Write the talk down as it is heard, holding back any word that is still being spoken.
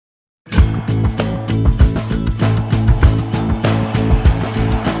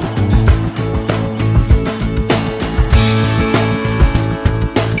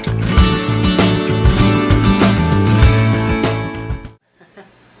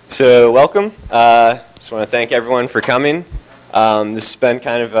So welcome. Just want to thank everyone for coming. This has been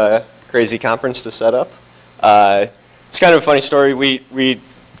kind of a crazy conference to set up. It's kind of a funny story. We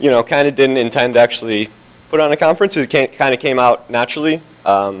kind of didn't intend to actually put on a conference. It kind of came out naturally.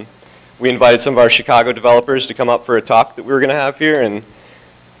 We invited some of our Chicago developers to come up for a talk that we were going to have here, and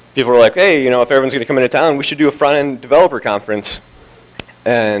people were like, hey, if everyone's going to come into town, we should do a front-end developer conference.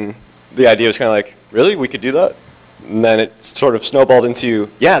 And the idea was kind of like, really? We could do that? And then it sort of snowballed into,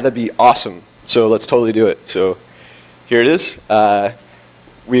 yeah, that'd be awesome. So let's totally do it. So here it is.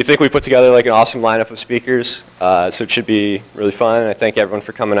 We think we put together like an awesome lineup of speakers. So it should be really fun. I thank everyone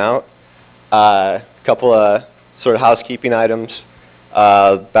for coming out. A couple of sort of housekeeping items.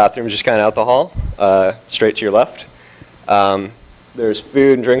 Bathroom is just kind of out the hall, straight to your left. There's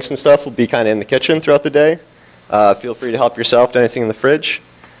food and drinks and stuff will be kind of in the kitchen throughout the day. Feel free to help yourself to anything in the fridge.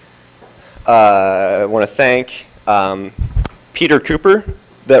 I want to thank Peter Cooper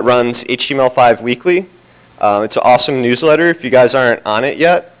that runs HTML5 Weekly. It's an awesome newsletter. If you guys aren't on it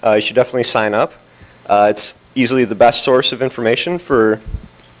yet, you should definitely sign up. It's easily the best source of information for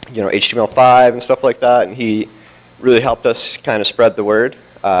HTML5 and stuff like that, and he really helped us kind of spread the word.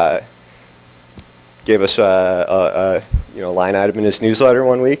 Gave us a line item in his newsletter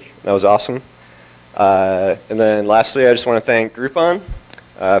one week. That was awesome. And then lastly, I just want to thank Groupon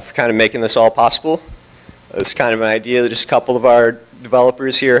for kind of making this all possible. It's kind of an idea that just a couple of our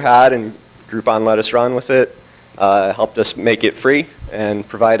developers here had, and Groupon let us run with it. Helped us make it free and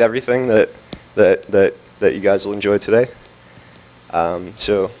provide everything that you guys will enjoy today.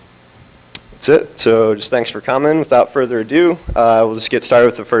 So that's it. So just thanks for coming. Without further ado, we'll just get started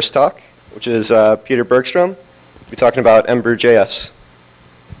with the first talk, which is Peter Bergstro. We'll be talking about Ember.js.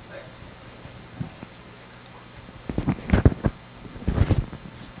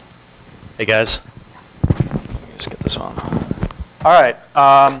 Hey guys, let's get this on. All right,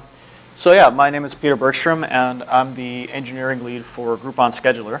 so yeah, my name is Peter Bergstrom, and I'm the engineering lead for Groupon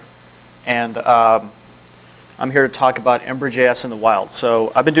Scheduler, and I'm here to talk about Ember.js in the wild.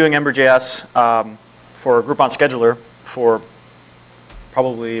 So I've been doing Ember.js for Groupon Scheduler for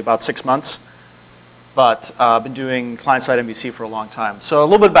probably about 6 months, but I've been doing client-side MVC for a long time. So a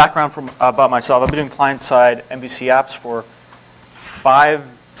little bit of background about myself. I've been doing client-side MVC apps for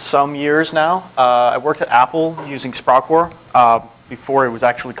 5 some years now. I worked at Apple using Sproutcore before it was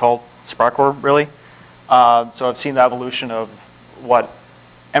actually called Sproutcore, really. So I've seen the evolution of what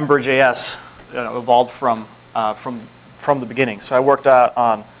Ember.js evolved from the beginning. So I worked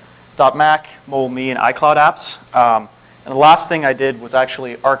on .Mac, MobileMe, and iCloud apps. And the last thing I did was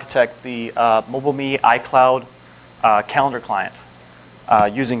actually architect the MobileMe iCloud calendar client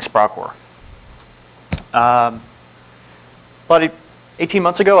using Sproutcore. But 18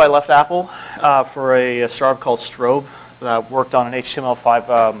 months ago, I left Apple for a startup called Strobe that worked on an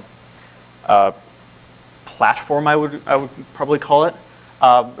HTML5 platform, I would probably call it.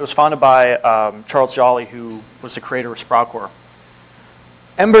 It was founded by Charles Jolly, who was the creator of Sproutcore.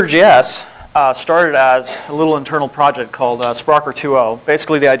 Ember.js started as a little internal project called Sproutcore 2.0.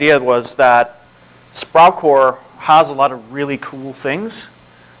 Basically, the idea was that Sproutcore has a lot of really cool things,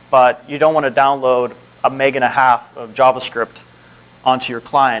 but you don't want to download 1.5 meg of JavaScript onto your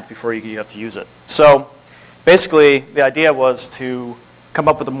client before you have to use it. So basically, the idea was to come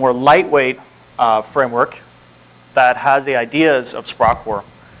up with a more lightweight framework that has the ideas of Sproutcore,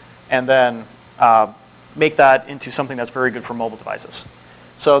 and then make that into something that's very good for mobile devices.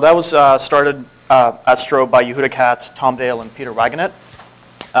 So that was started at Strobe by Yehuda Katz, Tom Dale, and Peter Wagenet.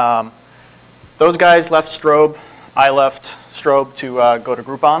 Those guys left Strobe. I left Strobe to go to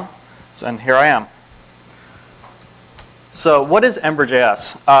Groupon, and here I am. So what is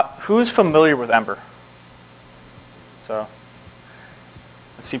Ember.js? Who's familiar with Ember? So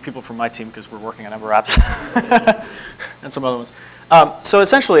I see people from my team because we're working on Ember apps and some other ones. So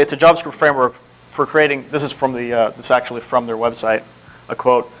essentially, it's a JavaScript framework for creating. This is from this is actually from their website. A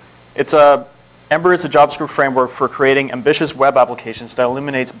quote. Ember is a JavaScript framework for creating ambitious web applications that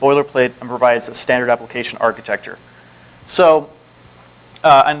eliminates boilerplate and provides a standard application architecture. So,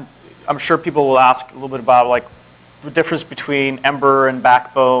 and I'm sure people will ask a little bit about like the difference between Ember and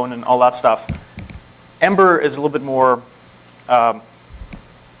Backbone and all that stuff. Ember is a little bit more,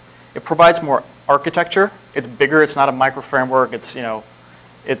 it provides more architecture. It's bigger. It's not a micro framework. It's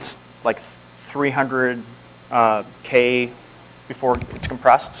it's like 300K before it's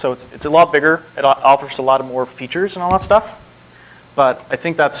compressed. So it's a lot bigger. It offers a lot of more features and all that stuff. But I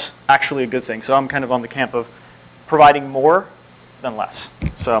think that's actually a good thing. So I'm kind of on the camp of providing more than less.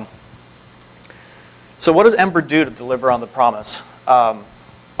 So what does Ember do to deliver on the promise of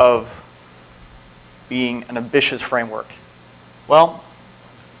being an ambitious framework? Well,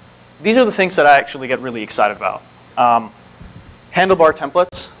 these are the things that I actually get really excited about. Handlebar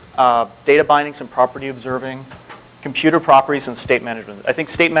templates, data bindings and property observing, computer properties, and state management. I think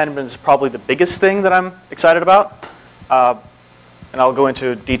state management is probably the biggest thing that I'm excited about, and I'll go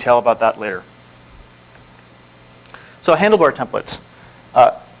into detail about that later. So handlebar templates.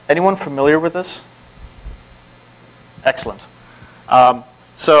 Anyone familiar with this? Excellent.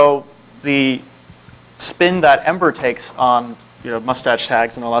 So the spin that Ember takes on mustache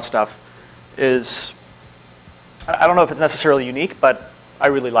tags and all that stuff is, I don't know if it's necessarily unique, but I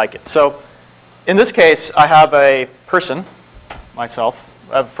really like it. So in this case, I have a person, myself,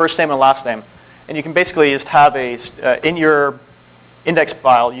 I have a first name and a last name, and you can basically just have in your index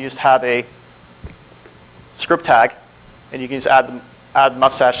file, you just have a script tag, and you can just add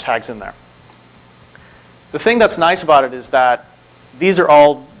mustache tags in there. The thing that's nice about it is that these are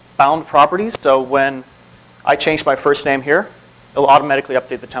all bound properties, so when I change my first name here, it'll automatically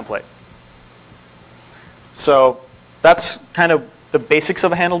update the template. So that's kind of the basics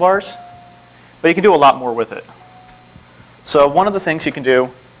of handlebars, but you can do a lot more with it. So one of the things you can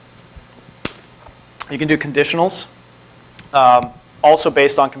do conditionals, also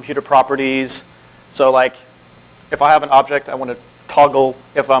based on computer properties. So like, if I have an object, I want to toggle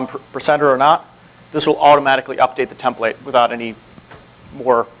if I'm presenter or not, this will automatically update the template without any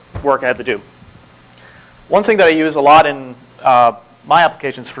more work I have to do. One thing that I use a lot in my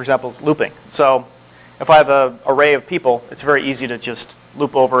applications, for example, is looping. So if I have an array of people, it's very easy to just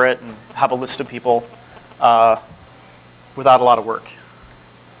loop over it and have a list of people without a lot of work.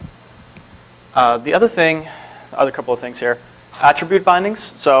 The other couple of things here, attribute bindings.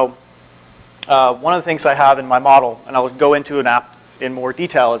 So one of the things I have in my model, and I'll go into an app in more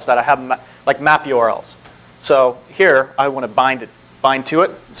detail, is that I have like map URLs. So here I want to bind to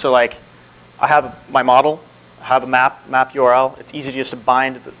it. So like I have my model, I have a map URL. It's easy just to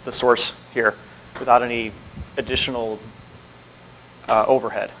bind the source here without any additional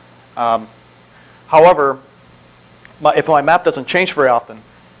overhead. However, if my map doesn't change very often,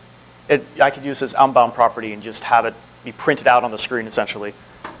 I could use this unbound property and just have it be printed out on the screen essentially,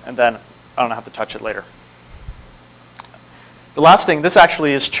 and then I don't have to touch it later. The last thing, this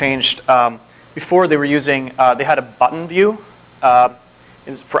actually is changed. Before they were using, they had a button view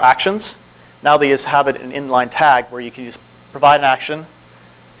for actions. Now they just have it an inline tag where you can just provide an action,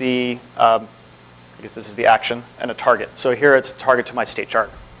 I guess this is the action, and a target. So here it's target to my state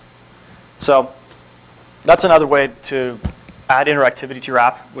chart. So that's another way to add interactivity to your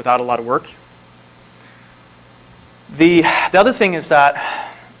app without a lot of work. The other thing is that,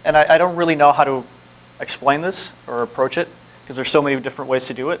 and I don't really know how to explain this or approach it because there's so many different ways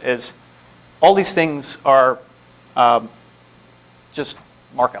to do it, is all these things are just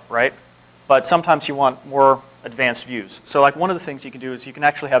markup, right? But sometimes you want more advanced views. So like one of the things you can do is you can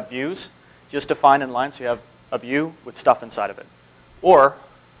actually have views just defined in line, so you have a view with stuff inside of it. Or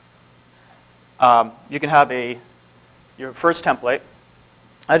you can have your first template.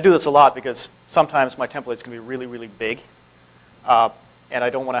 I do this a lot because sometimes my templates can be really, really big, and I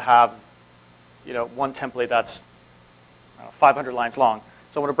don't want to have one template that's 500 lines long.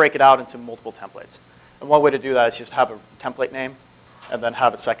 So I want to break it out into multiple templates. And one way to do that is just have a template name and then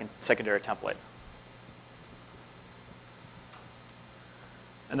have a secondary template.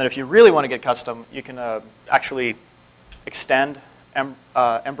 And then if you really want to get custom, you can actually extend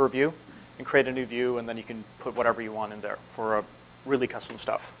Ember view and create a new view, and then you can put whatever you want in there for really custom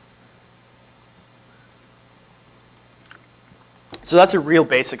stuff. So that's the real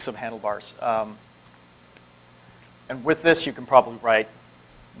basics of handlebars. And with this, you can probably write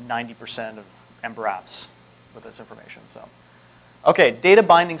 90% of Ember apps with this information. So, okay, data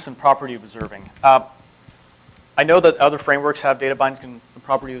bindings and property observing. I know that other frameworks have data bindings and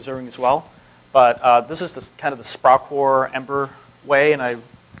property observing as well, but this is kind of the Sprout Core Ember way, and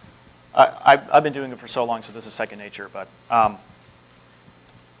I've been doing it for so long, so this is second nature. But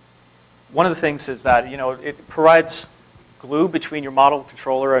one of the things is that it provides glue between your model,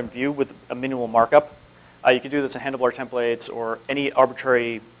 controller, and view with a minimal markup. You can do this in handlebar templates or any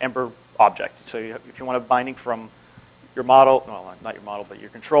arbitrary Ember object. So if you want a binding from your model, well, not your model, but your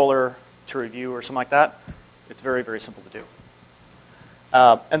controller to review or something like that, it's very, very simple to do.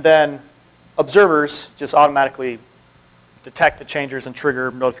 And then observers just automatically detect the changes and trigger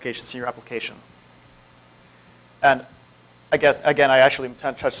notifications in your application. And I guess, again, I actually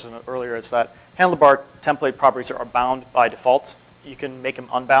touched on it earlier, is that handlebar template properties are bound by default. You can make them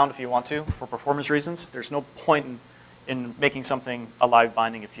unbound if you want to for performance reasons. There's no point in making something a live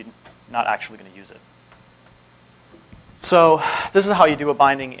binding if you're not actually going to use it. So this is how you do a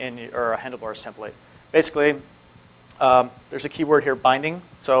binding in or a handlebars template. Basically, There's a keyword here, binding.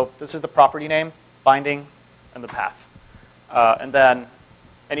 So this is the property name, binding, and the path. And then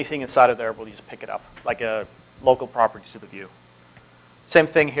anything inside of there, we'll just pick it up, like a local property to the view. Same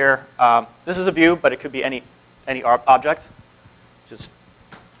thing here. This is a view, but it could be any object. Just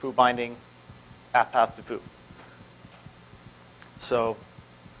foo binding, app path to foo. So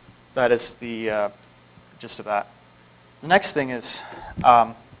that is the gist of that. The next thing is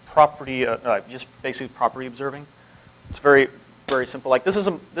property, just basically property observing. It's very, very simple. Like this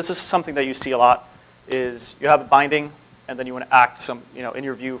is something that you see a lot. Is you have a binding, and then you want to act in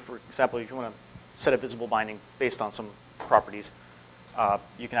your view. For example, if you want to set a visible binding based on some properties,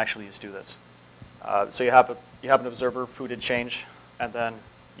 you can actually just do this. So you have an observer, foo did change, and then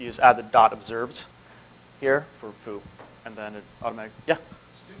you just add the dot observes here for foo, and then it automatically, yeah.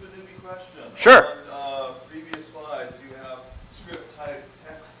 Stupid newbie question. Sure. On previous slides, you have script type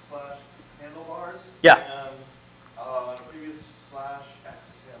text / handlebars. Yeah. And on a previous /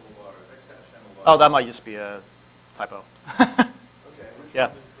 x handlebars, x handlebars. Oh, that might just be a typo. Okay. Which Yeah.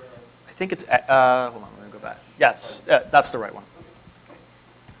 one is the? I think it's, hold on, let me go back. Yes, that's the right one.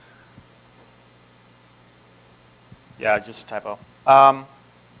 Yeah, just a typo.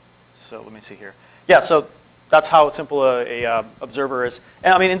 So let me see here. Yeah, so that's how simple a observer is.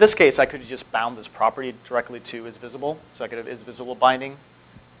 And I mean, in this case, I could just bound this property directly to isVisible. So I could have isVisible binding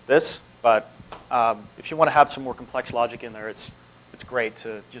this. But if you want to have some more complex logic in there, it's great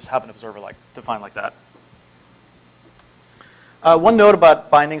to just have an observer defined like that. One note about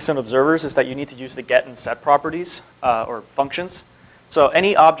bindings and observers is that you need to use the get and set properties or functions. So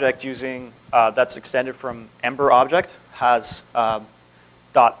any object using that's extended from Ember object has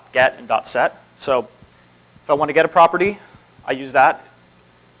 .get and .set. So if I want to get a property, I use that.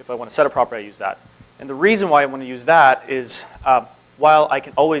 If I want to set a property, I use that. And the reason why I want to use that is while I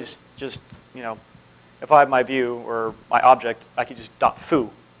can always just, if I have my view or my object, I can just .foo.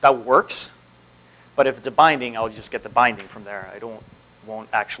 That works. But if it's a binding, I'll just get the binding from there. Won't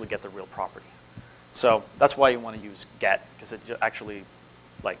actually get the real property. So that's why you want to use get, because it actually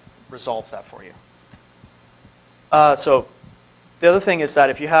resolves that for you. So the other thing is that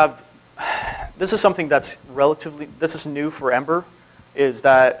if you have, this is something that's this is new for Ember, is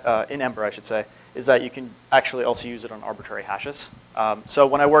that, in Ember I should say, is that you can actually also use it on arbitrary hashes. So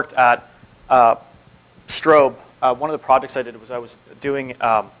when I worked at Strobe, one of the projects I did was I was doing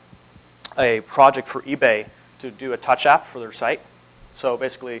a project for eBay to do a touch app for their site. So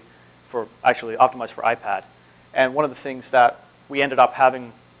basically, actually optimized for iPad. And one of the things that we ended up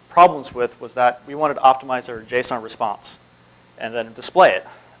having problems with was that we wanted to optimize our JSON response and then display it.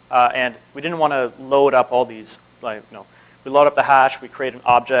 And we didn't want to load up all these, we load up the hash, we create an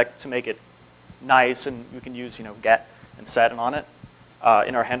object to make it nice, and we can use get and set on it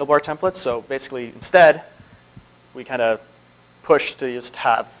in our handlebar templates. So basically, instead, we kind of push to just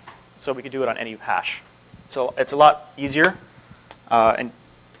have, so we could do it on any hash. So it's a lot easier, and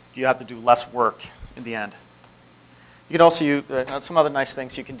you have to do less work in the end. You can also use some other nice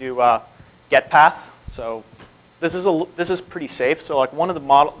things. You can do get path. So this is pretty safe. So one of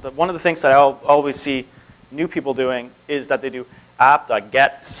the things that I always see new people doing is that they do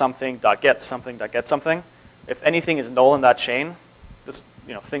app.get something, .get something, .get something. If anything is null in that chain,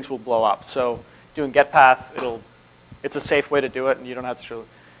 things will blow up. So doing get path, it's a safe way to do it, and you don't have to show.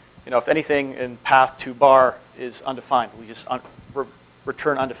 If anything in path to bar is undefined, we just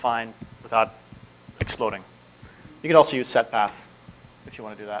return undefined without exploding. You can also use set path if you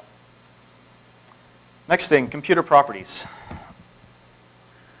want to do that. Next thing, computer properties.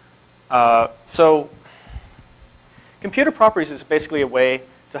 So computer properties is basically a way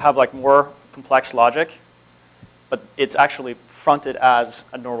to have more complex logic, but it's actually fronted as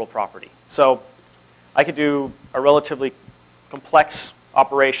a normal property. So I could do a relatively complex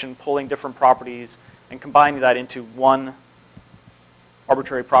operation, pulling different properties and combining that into one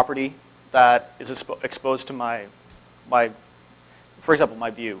arbitrary property that is exposed to for example, my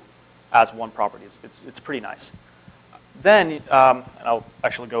view as one property. It's pretty nice. Then, and I'll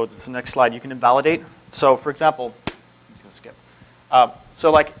actually go to this next slide, you can invalidate. So for example, I'm just going to skip.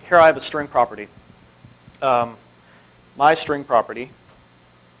 So here I have a string property. My string property,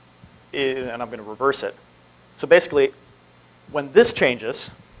 and I'm going to reverse it. So basically, when this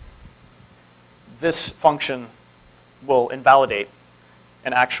changes, this function will invalidate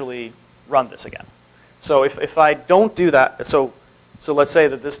and actually run this again. So if I don't do that, so let's say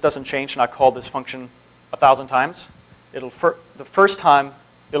that this doesn't change and I call this function 1,000 times, the first time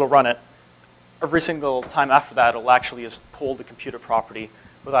it'll run it, every single time after that it'll actually just pull the computer property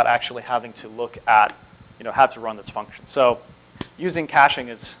without actually having to look at, have to run this function. So using caching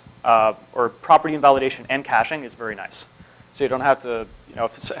is or property invalidation and caching is very nice. So you don't have to, if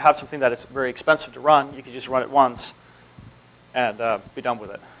you have something that is very expensive to run, you can just run it once and be done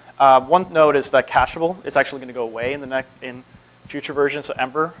with it. One note is that cacheable is actually going to go away in future versions of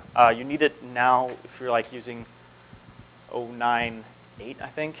Ember. You need it now if you're like using 0.9.8, I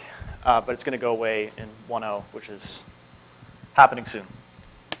think, but it's going to go away in 1.0, which is happening soon.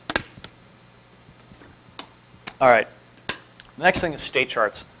 All right. The next thing is state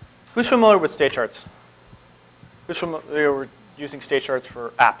charts. Who's familiar with state charts? Who's familiar with using state charts for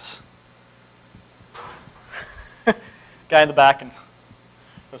apps? Guy in the back and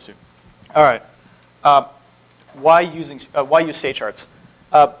those two. All right. Why use state charts?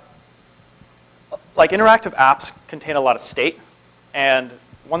 Like interactive apps contain a lot of state, and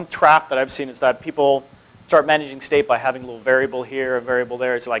one trap that I've seen is that people start managing state by having a little variable here, a variable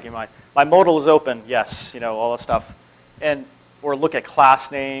there. It's like my modal is open, yes, all that stuff, or look at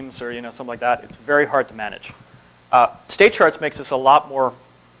class names or something like that. It's very hard to manage. State charts makes this a lot more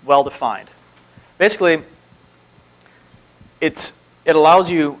well-defined. Basically, it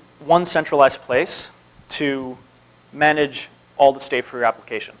allows you one centralized place to manage all the state for your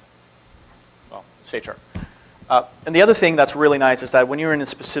application. Well, state chart. And the other thing that's really nice is that when you're in a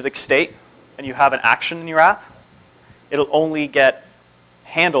specific state and you have an action in your app, it'll only get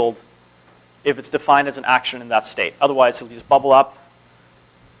handled if it's defined as an action in that state. Otherwise, it'll just bubble up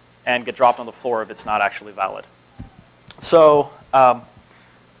and get dropped on the floor if it's not actually valid. So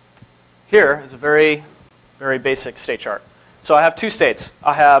here is a very, very basic state chart. So I have two states.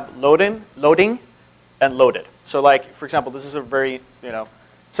 I have loading, and loaded. So like, for example, this is a very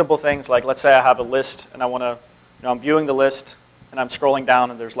simple things. Like let's say I have a list and I want to, I'm viewing the list and I'm scrolling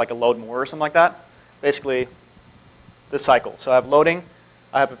down and there's like a load more or something like that. Basically, this cycle. So I have loading.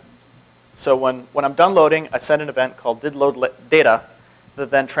 So when I'm done loading, I send an event called didLoadData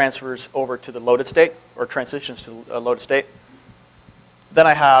that then transfers over to the loaded state or transitions to a loaded state. Then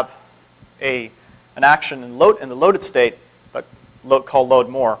I have an action in the loaded state called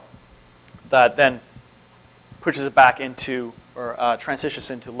loadMore that then pushes it back into or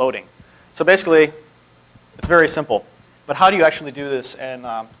transitions into loading. So basically, it's very simple. But how do you actually do this in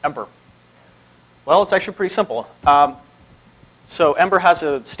Ember? Well, it's actually pretty simple. So Ember has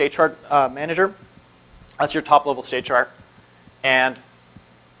a state chart manager. That's your top level state chart. And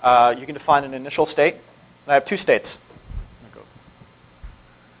you can define an initial state. And I have two states.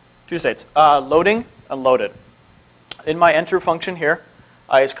 Two states, loading and loaded. In my enter function here,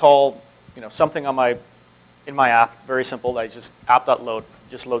 I just call something in my app, very simple. I just app.load,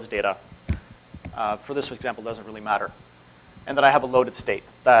 just loads data. For this example, it doesn't really matter. And then I have a loaded state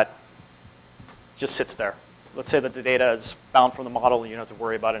that just sits there. Let's say that the data is bound from the model, you don't have to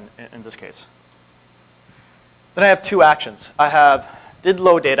worry about it in this case. Then I have two actions. I have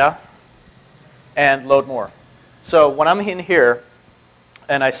didLoadData and loadMore. So when I'm in here,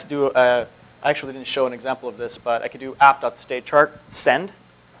 and I do, I actually didn't show an example of this, but I could do app.stateChart send,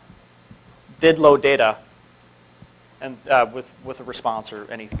 didLoadData, and with a response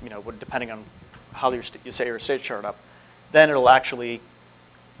or any, depending on how you set your state chart up, then it'll actually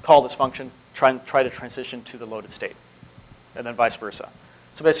call this function, try to transition to the loaded state, and then vice versa.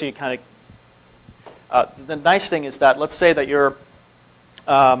 So basically, the nice thing is that let's say that you're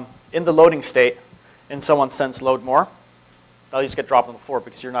in the loading state, and someone sends loadMore, they'll just get dropped on the floor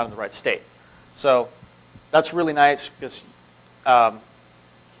because you're not in the right state. So that's really nice because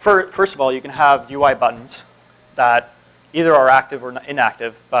first of all, you can have UI buttons that either are active or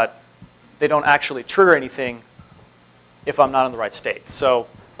inactive, but they don't actually trigger anything if I'm not in the right state. So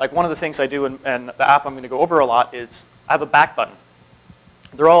like one of the things I do in the app I'm going to go over a lot is I have a back button.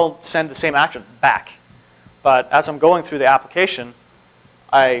 They're all send the same action, back. But as I'm going through the application,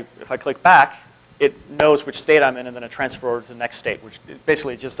 if I click back, it knows which state I'm in, and then it transfers over to the next state, which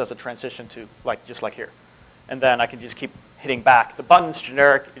basically just does a transition to just like here. And then I can just keep hitting back. The button's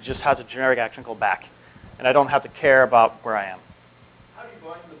generic. It just has a generic action called back. And I don't have to care about where I am. How do you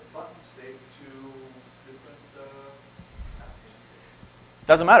bind the button state to different applications?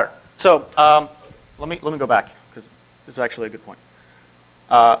 Doesn't matter. So let me go back, because this is actually a good point.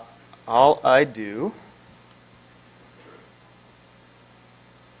 All I do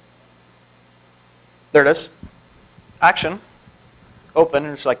there it is. Action, open,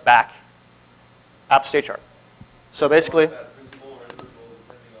 and it's like back, app state chart. So basically,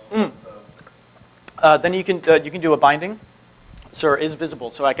 then you can do a binding. So is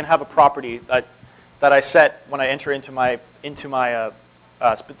visible. So I can have a property that I set when I enter into the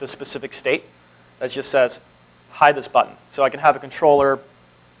specific state that just says hide this button. So I can have a controller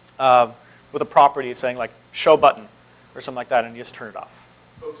with a property saying like show button or something like that, and you just turn it off.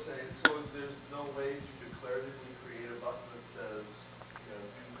 Okay, so there's no way to declaratively create a button that says, do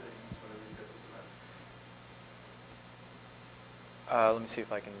things whenever you get this event? Let me see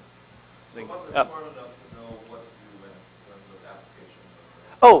if I can think. So a button that's smart enough to know what to do when in terms of applications.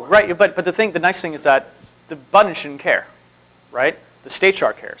 Oh, right. But the nice thing is that the button shouldn't care, right? The state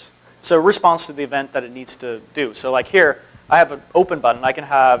chart cares. So it responds to the event that it needs to do. So like here, I have an open button. I can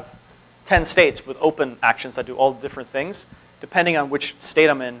have 10 states with open actions that do all different things. Depending on which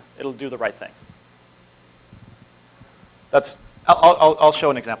state I'm in, it'll do the right thing. I'll show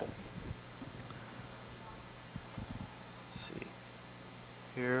an example. Let's see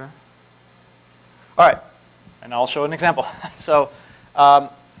here. All right, and I'll show an example. So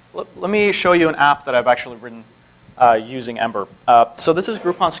let me show you an app that I've actually written using Ember. So this is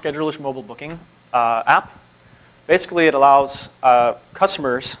Groupon Scheduler's mobile booking app. Basically, it allows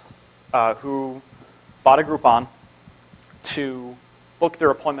customers who bought a Groupon to book their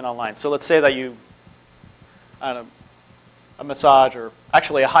appointment online. So let's say that you, I don't know, a massage or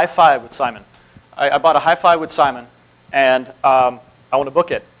actually a high five with Simon. I bought a high five with Simon and I want to book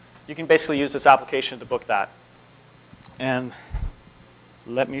it. You can basically use this application to book that. And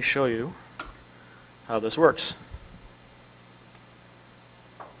let me show you how this works.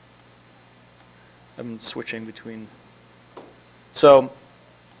 I'm switching between. So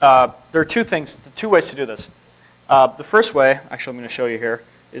there are two ways to do this. The first way, actually I'm going to show you here,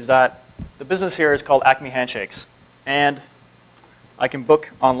 is that the business here is called Acme Handshakes. And I can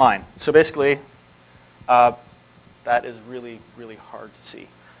book online. So basically, that is really, really hard to see.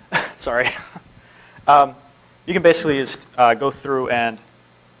 Sorry. You can basically just go through and,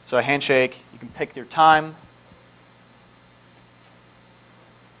 so a handshake, you can pick your time,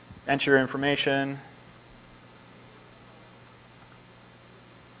 enter your information,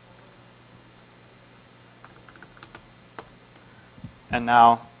 and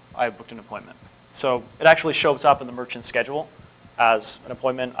now I've booked an appointment. So it actually shows up in the merchant schedule as an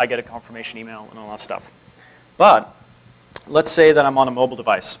appointment. I get a confirmation email and all that stuff. But let's say that I'm on a mobile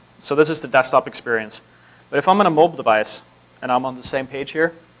device. So this is the desktop experience. But if I'm on a mobile device and I'm on the same page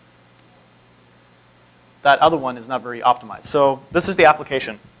here, that other one is not very optimized. So this is the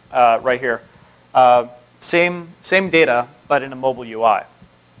application right here. Same data, but in a mobile UI.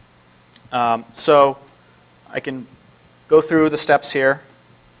 So I can go through the steps here,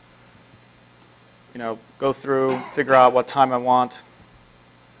 go through, figure out what time I want,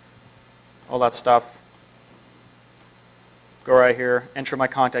 all that stuff. Go right here, enter my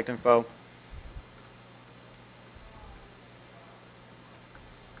contact info.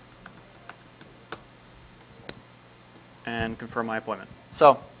 And confirm my appointment.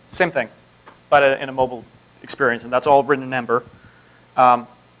 So same thing, but in a mobile experience, and that's all written in Ember. But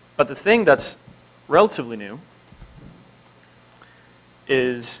the thing that's relatively new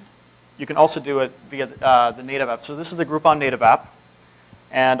is you can also do it via the native app. So this is the Groupon native app,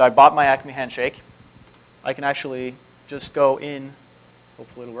 and I bought my Acme Handshake. I can actually just go in,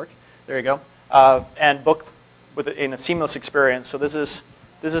 hopefully it'll work, there you go, and book in a seamless experience. So this is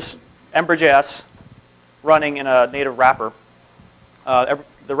Ember.js running in a native wrapper.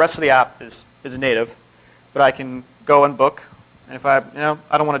 The rest of the app is native, but I can go and book, and if I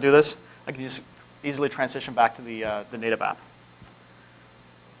don't want to do this, I can just easily transition back to the native app.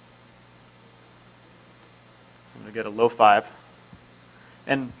 So I'm going to get a low 5.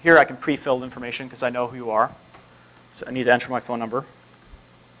 And here I can pre-fill information because I know who you are. So I need to enter my phone number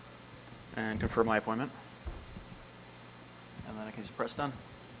and confirm my appointment. And then I can just press done.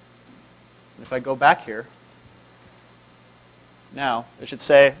 And if I go back here, now it should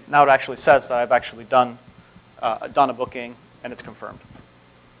say, now it actually says that I've actually done a booking and it's confirmed.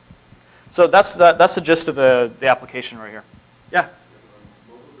 So that's the gist of the application right here. Yeah?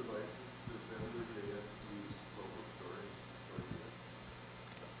 Mobile devices, does Ember.js use local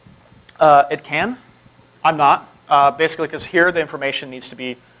storage? It can. I'm not. Basically, because here the information needs to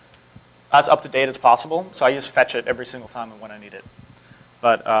be as up to date as possible. So I just fetch it every single time when I need it.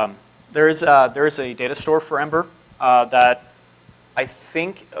 But there is a data store for Ember that I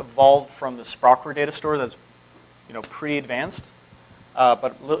think evolved from the Sprocker data store that's pretty advanced,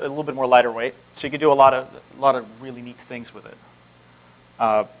 but a little bit more lighter weight. So you can do a lot of really neat things with it.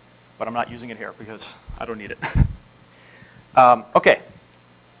 But I'm not using it here because I don't need it. Okay.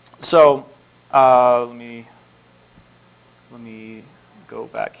 So let me go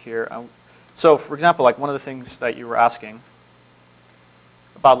back here. So for example, like one of the things that you were asking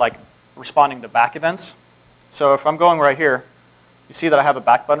about like responding to back events. So if I'm going right here, you see that I have a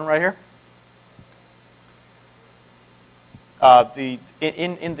back button right here.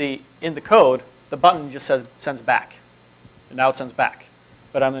 In the code, the button just sends back, and now it sends back.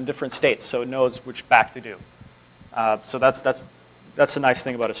 but I'm in different states, so it knows which back to do. So that's the nice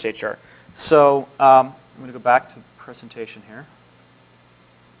thing about a state chart. So I'm going to go back to the presentation here.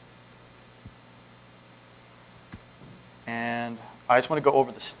 And I just want to go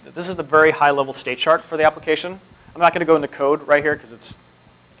over this. This is the very high-level state chart for the application. I'm not going to go into code right here because it's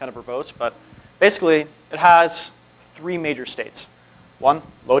kind of verbose, but basically it has 3 major states. 1,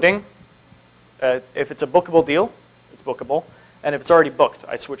 loading. If it's a bookable deal, it's bookable. And if it's already booked,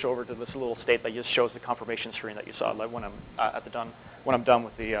 I switch over to this little state that just shows the confirmation screen that you saw like when I'm done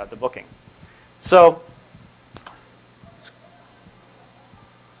with the booking. So,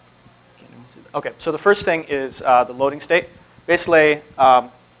 okay, so the first thing is the loading state. Basically,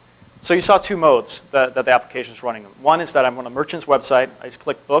 so you saw 2 modes that the application is running. One is that I'm on a merchant's website. I just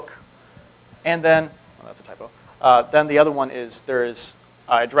click book, and then, oh, that's a typo. Then the other one is there is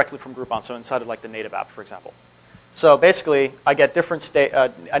directly from Groupon, so inside of like the native app, for example. So basically, I get different state.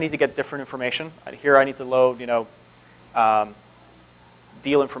 I need to get different information. Here, I need to load,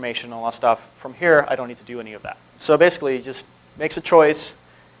 deal information and all that stuff. From here, I don't need to do any of that. So basically, it just makes a choice.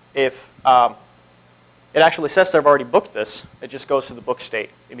 If it actually says I've already booked this, it just goes to the book state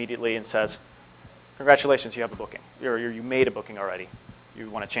immediately and says, congratulations, you have a booking. You made a booking already. You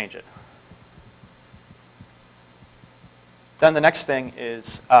want to change it. Then the next thing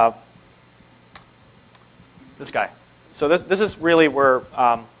is this guy. So this is really where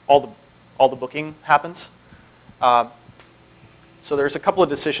all the booking happens. So there's a couple of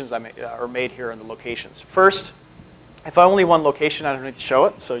decisions that are made here in the locations. First, if I only one location, I don't need to show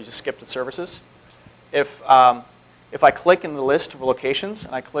it, so you just skip the services. If I click in the list of locations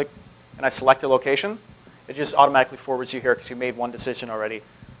and I select a location, it just automatically forwards you here because you made one decision already,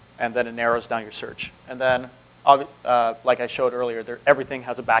 and then it narrows down your search. And then, like I showed earlier, everything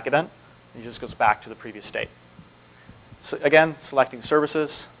has a back event. And it just goes back to the previous state. So again, selecting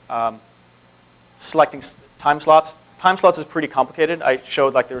services, selecting time slots. Time slots is pretty complicated. I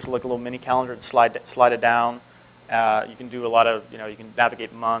showed like there's like a little mini calendar to slide it down. You can do a lot of, you can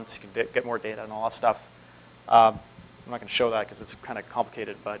navigate months, you can get more data and all that stuff. I'm not going to show that because it's kind of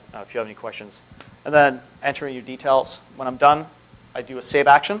complicated, but if you have any questions. And then entering your details. When I'm done, I do a save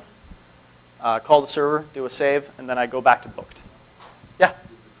action, call the server, do a save, and then I go back to booked. Yeah?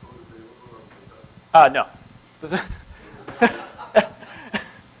 No.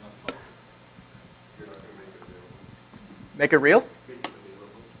 Make it real?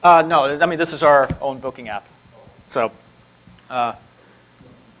 No, I mean, this is our own booking app. So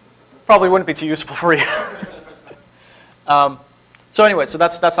probably wouldn't be too useful for you. So anyway, so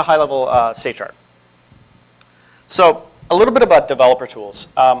that's a high-level state chart. So a little bit about developer tools.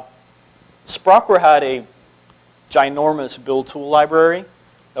 Sprockware had a ginormous build tool library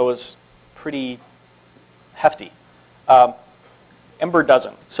that was pretty hefty. Ember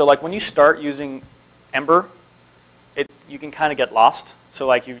doesn't. So like when you start using Ember, you can kind of get lost. So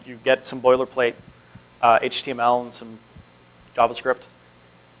like you get some boilerplate HTML and some JavaScript.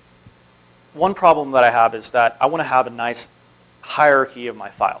 One problem that I have is that I want to have a nice hierarchy of my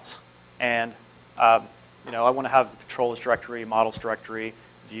files. And I want to have controllers directory, models directory,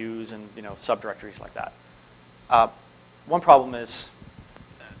 views, and subdirectories like that. One problem is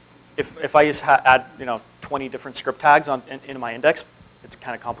if I just add 20 different script tags in my index, it's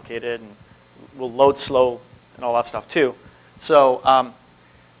kind of complicated and will load slow and all that stuff too. So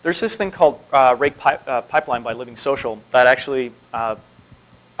there's this thing called Rake Pipeline by Living Social that actually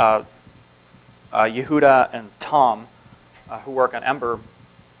Yehuda and Tom, who work on Ember,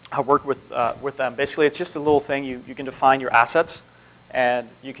 have worked with them. Basically, it's just a little thing. You can define your assets, and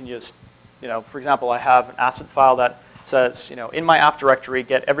you can just, for example, I have an asset file that says, in my app directory,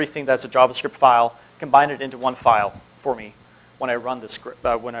 get everything that's a JavaScript file, combine it into one file for me when I run this script,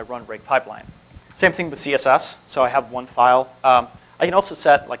 when I run Rake Pipeline. Same thing with CSS. So I have one file. I can also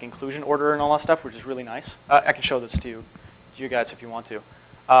set like inclusion order and all that stuff, which is really nice. I can show this to you guys if you want to.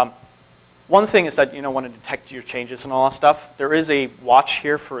 One thing is that want to detect your changes and all that stuff. There is a watch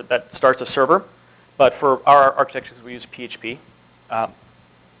here that starts a server, but for our architecture we use PHP. I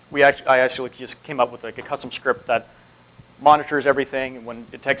actually just came up with like a custom script that monitors everything, and when it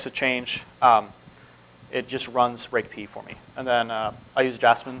detects a change, it just runs RakeP for me. And then I use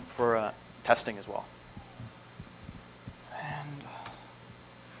Jasmine for testing as well.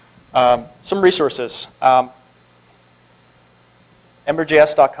 And some resources.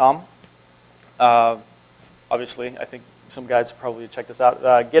 Ember.js.com. Obviously, I think some guys probably check this out.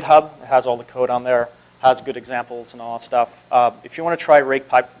 GitHub has all the code on there, has good examples and all that stuff. If you want to try Rake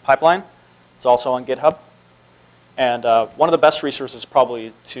Pipeline, it's also on GitHub. And one of the best resources is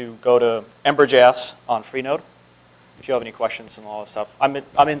probably to go to Ember.js on Freenode. if you have any questions and all that stuff. I'm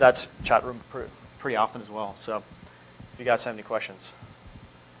in that chat room pretty often as well, so if you guys have any questions.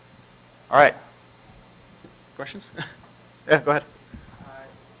 All right. Questions? Yeah, go ahead. Have you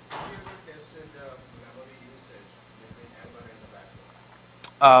ever tested memory usage between Ember and the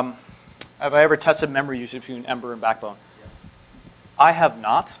backbone? Have I ever tested memory usage between Ember and Backbone? Yeah. I have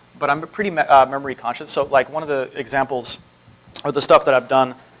not, but I'm pretty memory conscious. So like one of the examples or the stuff that I've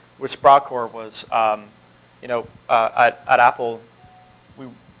done with SproutCore was, at Apple,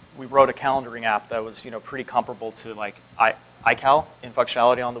 we wrote a calendaring app that was pretty comparable to like iCal in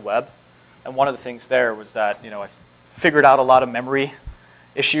functionality on the web. And one of the things there was that I figured out a lot of memory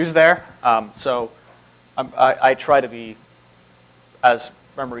issues there. So I try to be as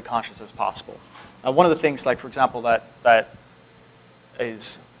memory conscious as possible. One of the things, like for example, that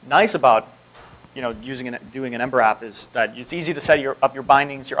is nice about doing an Ember app is that it's easy to set up your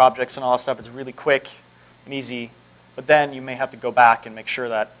bindings, your objects, and all that stuff. It's really quick and easy. But then you may have to go back and make sure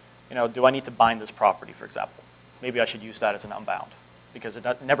that do I need to bind this property, for example? Maybe I should use that as an unbound because it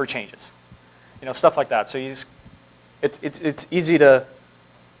never changes. Stuff like that. So it's easy to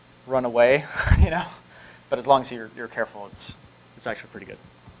run away, but as long as you're careful, it's actually pretty good.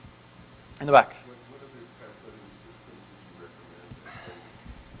 In the back. What other templating systems would you recommend?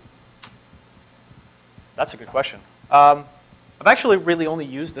 That's a good question. I've actually really only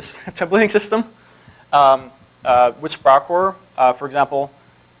used this templating system. With SproutCore, for example,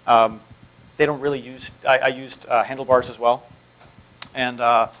 they don't really use, I used handlebars as well. And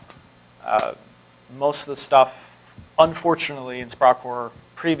most of the stuff, unfortunately, in SproutCore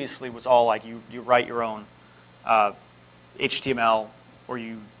previously was all like you write your own HTML, or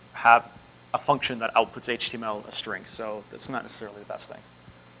you have a function that outputs HTML as string. So that's not necessarily the best thing.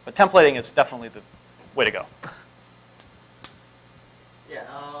 But templating is definitely the way to go. Yeah,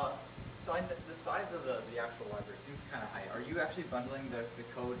 so the size of the actual library seems kind of high. Are you actually bundling the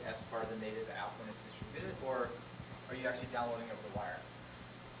code as part of the native app when it's distributed, or are you actually downloading over the wire?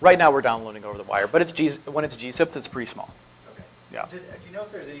 Right now we're downloading over the wire, but when it's gzipped, it's pretty small. Okay. Yeah. Do you know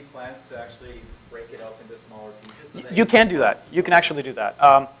if there's any plans to actually break it up into smaller pieces? So that You can do that. You can actually do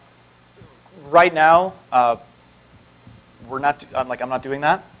that. Right now, I'm not doing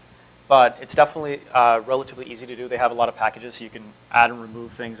that, but it's definitely relatively easy to do. They have a lot of packages, so you can add and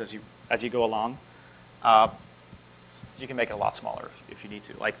remove things as you go along. You can make it a lot smaller if you need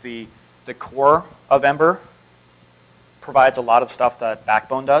to. Like the core of Ember provides a lot of stuff that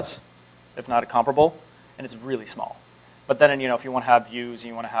Backbone does, if not comparable, and it's really small. But then, if you want to have views and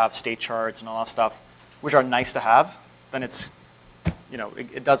you want to have state charts and all that stuff, which are nice to have, then it's,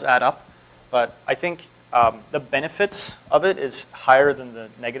 it does add up. But I think the benefits of it is higher than the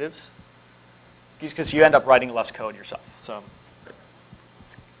negatives, because you end up writing less code yourself. So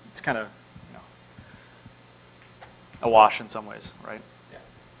it's kind of a wash in some ways, right? Yeah.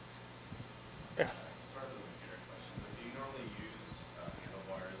 Yeah. Sorry for the computer question, but do you normally use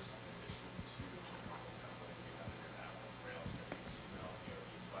handlebars in addition to normal templating you have in your app, like Rails and HTML,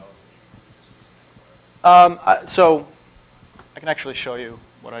 these files, or do you just use handlebars? So I can actually show you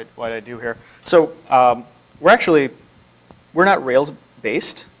what I do here. So we're not Rails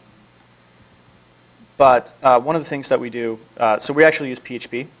based, but one of the things that we do, so we actually use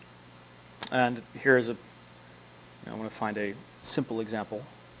PHP, and here is I want to find a simple example.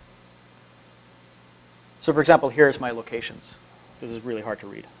 So for example, here's my locations. This is really hard to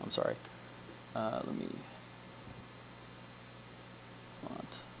read. I'm sorry. Let me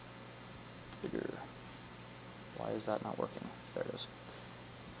font bigger. Why is that not working? There it is.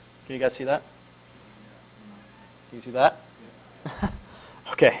 Can you guys see that? Can you see that? Yeah.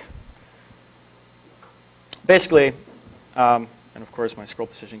 Okay. Basically, and of course my scroll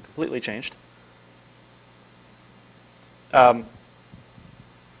position completely changed.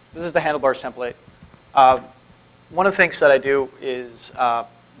 This is the handlebars template. One of the things that I do is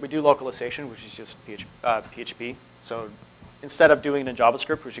we do localization, which is just PHP. So instead of doing it in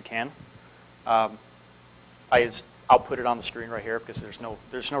JavaScript, which you can, I just output it on the screen right here because there's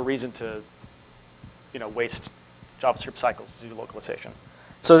no reason to waste JavaScript cycles to do localization.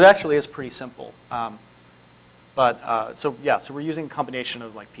 So it actually is pretty simple. So we're using a combination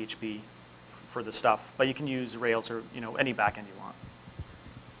of like PHP for this stuff, but you can use Rails or any backend you want.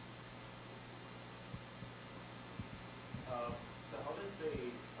 So how does the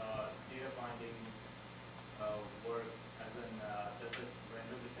data binding work? As in, does it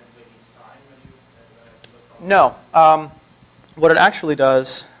render the template each time when you look on? No. What it actually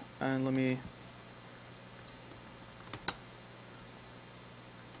does, and let me.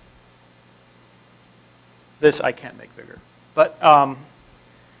 This I can't make bigger, but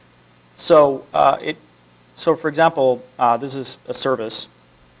So for example, this is a service.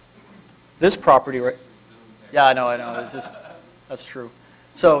 This property, right? Yeah, I know. It's just, that's true.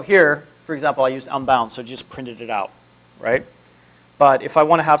 So here, for example, I used unbound, so just printed it out, right? But if I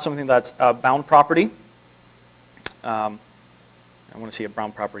want to have something that's a bound property, I want to see a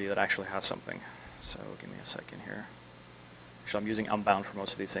bound property that actually has something. So give me a second here. Actually, I'm using unbound for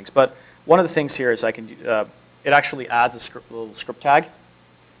most of these things. But one of the things here is I can, it actually adds a little script tag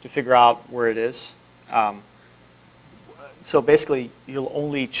to figure out where it is. So basically, you'll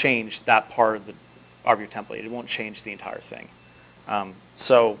only change that part of your template. It won't change the entire thing.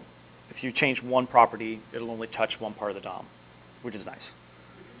 So if you change one property, it'll only touch one part of the DOM, which is nice.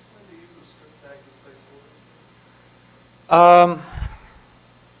 Could you explain the use of script tags as placeholders?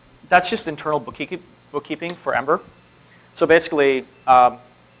 That's just internal bookkeeping for Ember. So basically,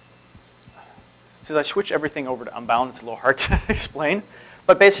 since I switch everything over to unbound, it's a little hard to explain.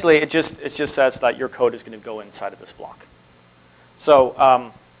 But basically, it just says that your code is going to go inside of this block.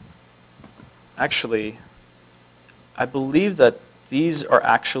 So actually, I believe that these are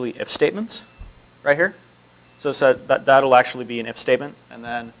actually if statements right here. So it said that that'll actually be an if statement. And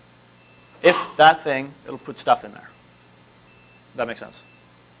then if that thing, it'll put stuff in there. That makes sense?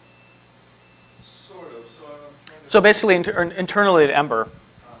 Sort of. So I'm trying to. So basically, internally at Ember,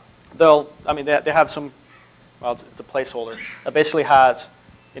 they have some, well, it's a placeholder that basically has,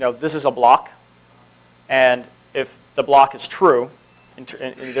 this is a block, and if the block is true in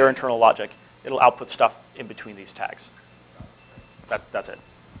their internal logic, it'll output stuff in between these tags. That's it. Can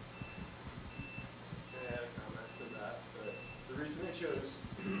I add a comment to that? The reason I chose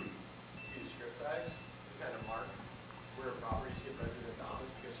to use script tags to kind of mark where properties get rendered in DOM is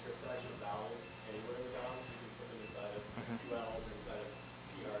because script tags are valid anywhere in the DOM. So you can put them inside of ULs or inside of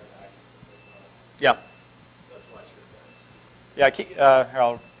TR tags and stuff like that. Yeah. That's why script tags. Yeah, here,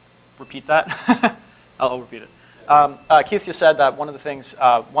 I'll repeat that. I'll repeat it. Keith just said that one of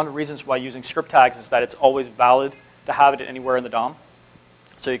the reasons why using script tags is that it's always valid to have it anywhere in the DOM.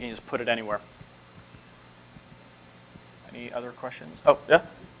 So you can just put it anywhere. Any other questions? Oh, yeah?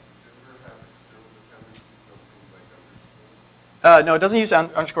 No, it doesn't use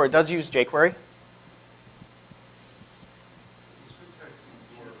underscore. It does use jQuery.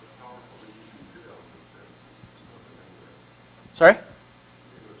 Sorry?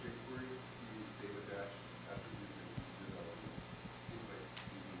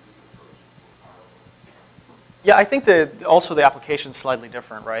 Yeah, I think also the application is slightly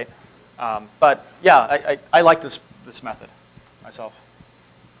different, right? But yeah, I like this method myself.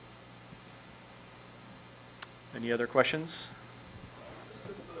 Any other questions? Just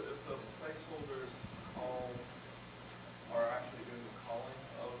if the placeholders are actually doing the calling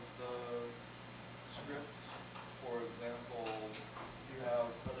of the scripts, for example, you have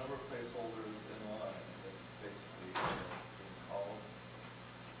a number of placeholders in line that basically being called.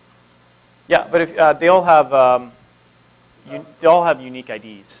 Yeah, but if they all have unique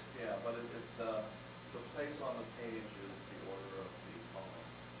IDs. Yeah, but the place on the page is the order of the calling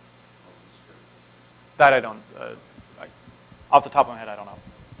of the script. That I don't. Off the top of my head, I don't know.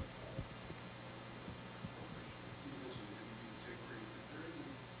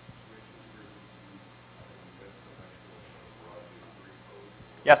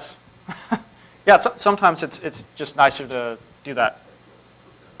 Yes. Yeah. Sometimes it's just nicer to do that.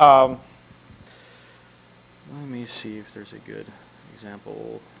 Let me see if there's a good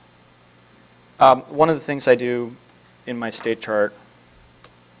example. One of the things I do in my state chart,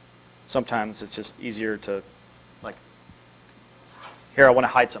 sometimes it's just easier to, like, here I want to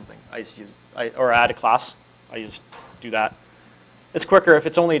hide something. Or add a class. I just do that. It's quicker if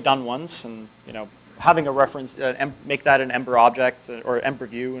it's only done once, and having a reference, make that an Ember object or Ember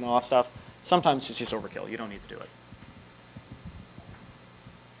view and all that stuff. Sometimes it's just overkill. You don't need to do it.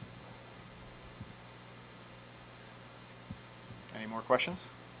 Any more questions?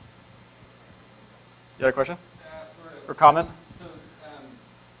 You had a question? Sort of. Or comment? So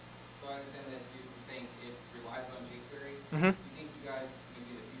I understand that you're saying it relies on jQuery. Mm-hmm. Do you think you guys,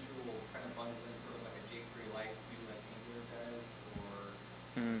 maybe in the future, will kind of bundle in sort of like a jQuery-like, maybe like Angular does, or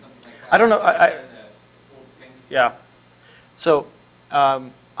something like that? I don't know. Yeah. So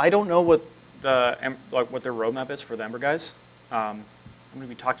I don't know what what their roadmap is for the Ember guys. I'm going to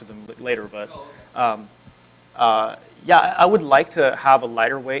be talking to them later, but yeah, I would like to have a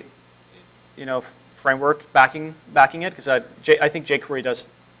lighter weight, framework backing it, because I think jQuery does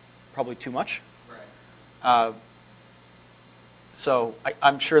probably too much. Right. So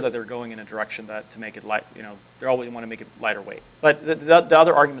I'm sure that they're going in a direction to make it light. They always want to make it lighter weight. But the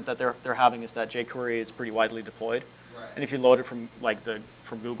other argument that they're having is that jQuery is pretty widely deployed, Right. and if you load it from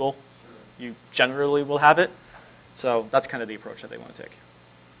from Google, you generally will have it. So that's kind of the approach that they want to take.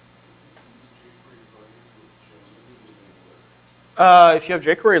 If you have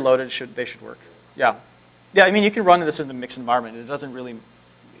jQuery loaded, they should work. Yeah. Yeah, I mean, you can run this in a mixed environment. It doesn't really,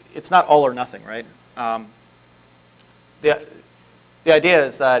 it's not all or nothing, right? The idea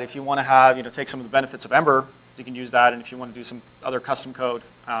is that if you want to have, take some of the benefits of Ember, you can use that. And if you want to do some other custom code,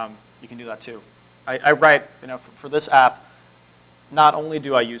 you can do that too. I write, for this app, not only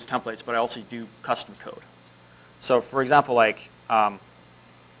do I use templates, but I also do custom code. So for example, like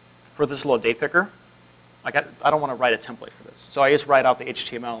for this little date picker, like I don't want to write a template for this. So I just write out the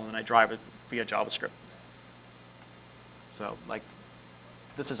HTML and then I drive it via JavaScript. So like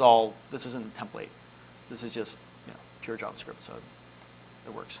this isn't a template. This is just pure JavaScript, so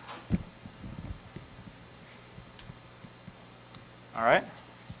it works. All right.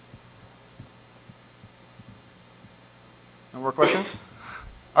 No more questions?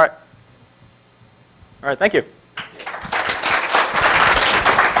 All right. All right, thank you.